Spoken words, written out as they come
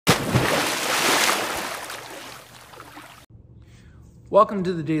Welcome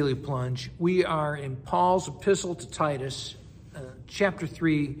to the Daily Plunge. We are in Paul's epistle to Titus, chapter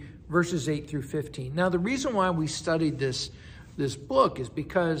 3, verses 8 through 15. Now, the reason why we studied this book is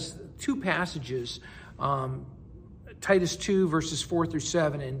because two passages, Titus 2, verses 4 through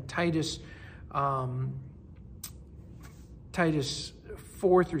 7, and Titus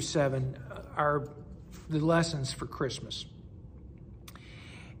 4 through 7 are the lessons for Christmas.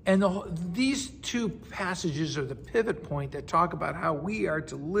 And these two passages are the pivot point that talk about how we are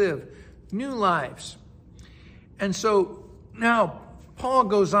to live new lives. And so now Paul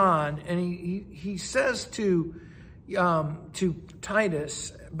goes on and he says to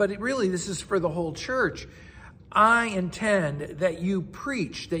Titus, but really this is for the whole church, I intend that you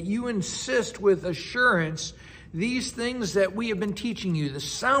preach, that you insist with assurance these things that we have been teaching you, the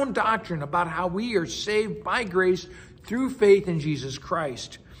sound doctrine about how we are saved by grace through faith in Jesus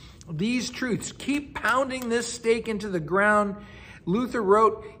Christ. These truths, keep pounding this stake into the ground. Luther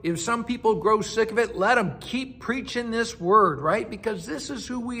wrote, if some people grow sick of it, let them keep preaching this word, right? Because this is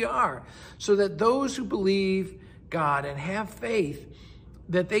who we are. So that those who believe God and have faith,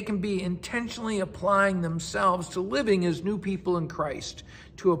 that they can be intentionally applying themselves to living as new people in Christ,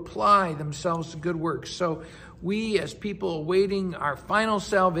 to apply themselves to good works. So we, as people awaiting our final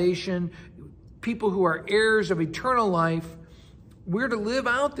salvation, people who are heirs of eternal life, we're to live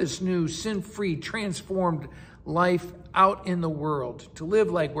out this new sin-free, transformed life out in the world, to live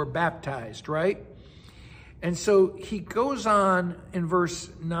like we're baptized, right? And so he goes on in verse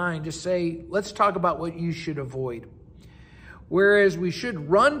 9 to say, let's talk about what you should avoid. Whereas we should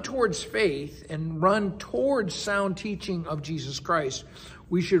run towards faith and run towards sound teaching of Jesus Christ,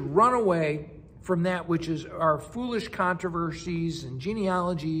 we should run away from that which is our foolish controversies and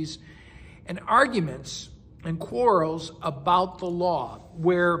genealogies and arguments and quarrels about the law,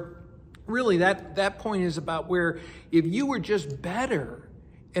 where really that point is about where if you were just better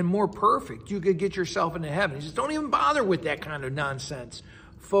and more perfect, you could get yourself into heaven. He says, don't even bother with that kind of nonsense.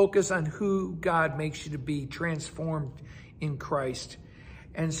 Focus on who God makes you to be, transformed in Christ.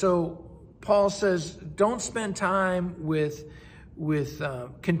 And so Paul says, don't spend time with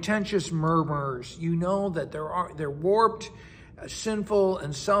contentious murmurers. You know that they're warped, sinful,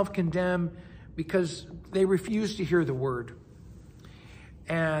 and self-condemned because they refuse to hear the word.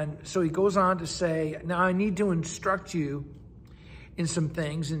 And so he goes on to say, now I need to instruct you in some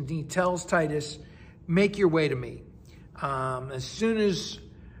things. And he tells Titus, make your way to me. As soon as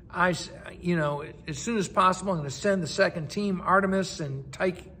possible, I'm going to send the second team, Artemis and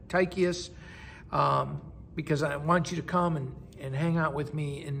Tychicus, because I want you to come and hang out with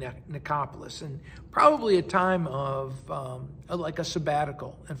me in Nicopolis, and probably a time of like a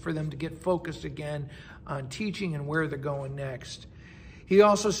sabbatical, and for them to get focused again on teaching and where they're going next. He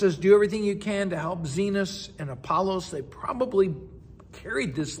also says, do everything you can to help Zenas and Apollos. They probably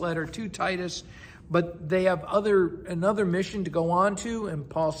carried this letter to Titus, but they have another mission to go on to, and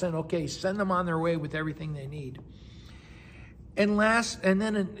Paul said, okay, send them on their way with everything they need. And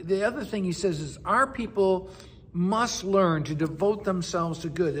then the other thing he says is our people must learn to devote themselves to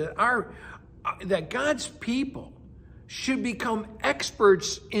good. That God's people should become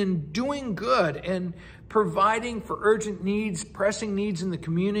experts in doing good and providing for urgent needs, pressing needs in the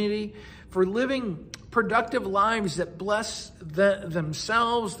community, for living productive lives that bless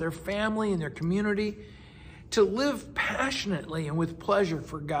themselves, their family, and their community, to live passionately and with pleasure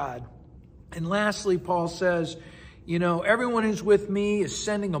for God. And lastly, Paul says, everyone who's with me is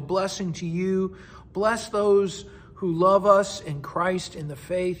sending a blessing to you. Bless those who love us in Christ in the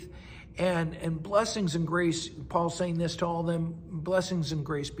faith, and blessings and grace. Paul's saying this to all of them, blessings and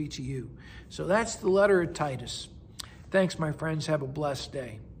grace be to you. So that's the letter of Titus. Thanks, my friends. Have a blessed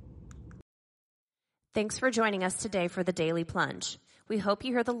day. Thanks for joining us today for the Daily Plunge. We hope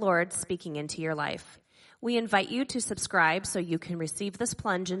you hear the Lord speaking into your life. We invite you to subscribe so you can receive this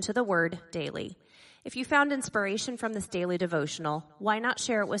plunge into the Word daily. If you found inspiration from this daily devotional, why not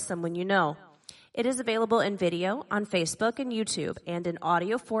share it with someone you know? It is available in video on Facebook and YouTube, and in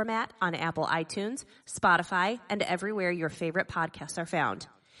audio format on Apple iTunes, Spotify, and everywhere your favorite podcasts are found.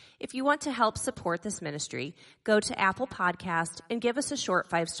 If you want to help support this ministry, go to Apple Podcast and give us a short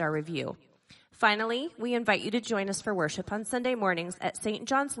 5-star review. Finally, we invite you to join us for worship on Sunday mornings at St.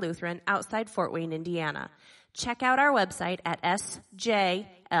 John's Lutheran outside Fort Wayne, Indiana. Check out our website at sjlt.org.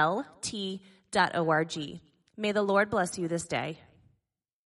 May the Lord bless you this day.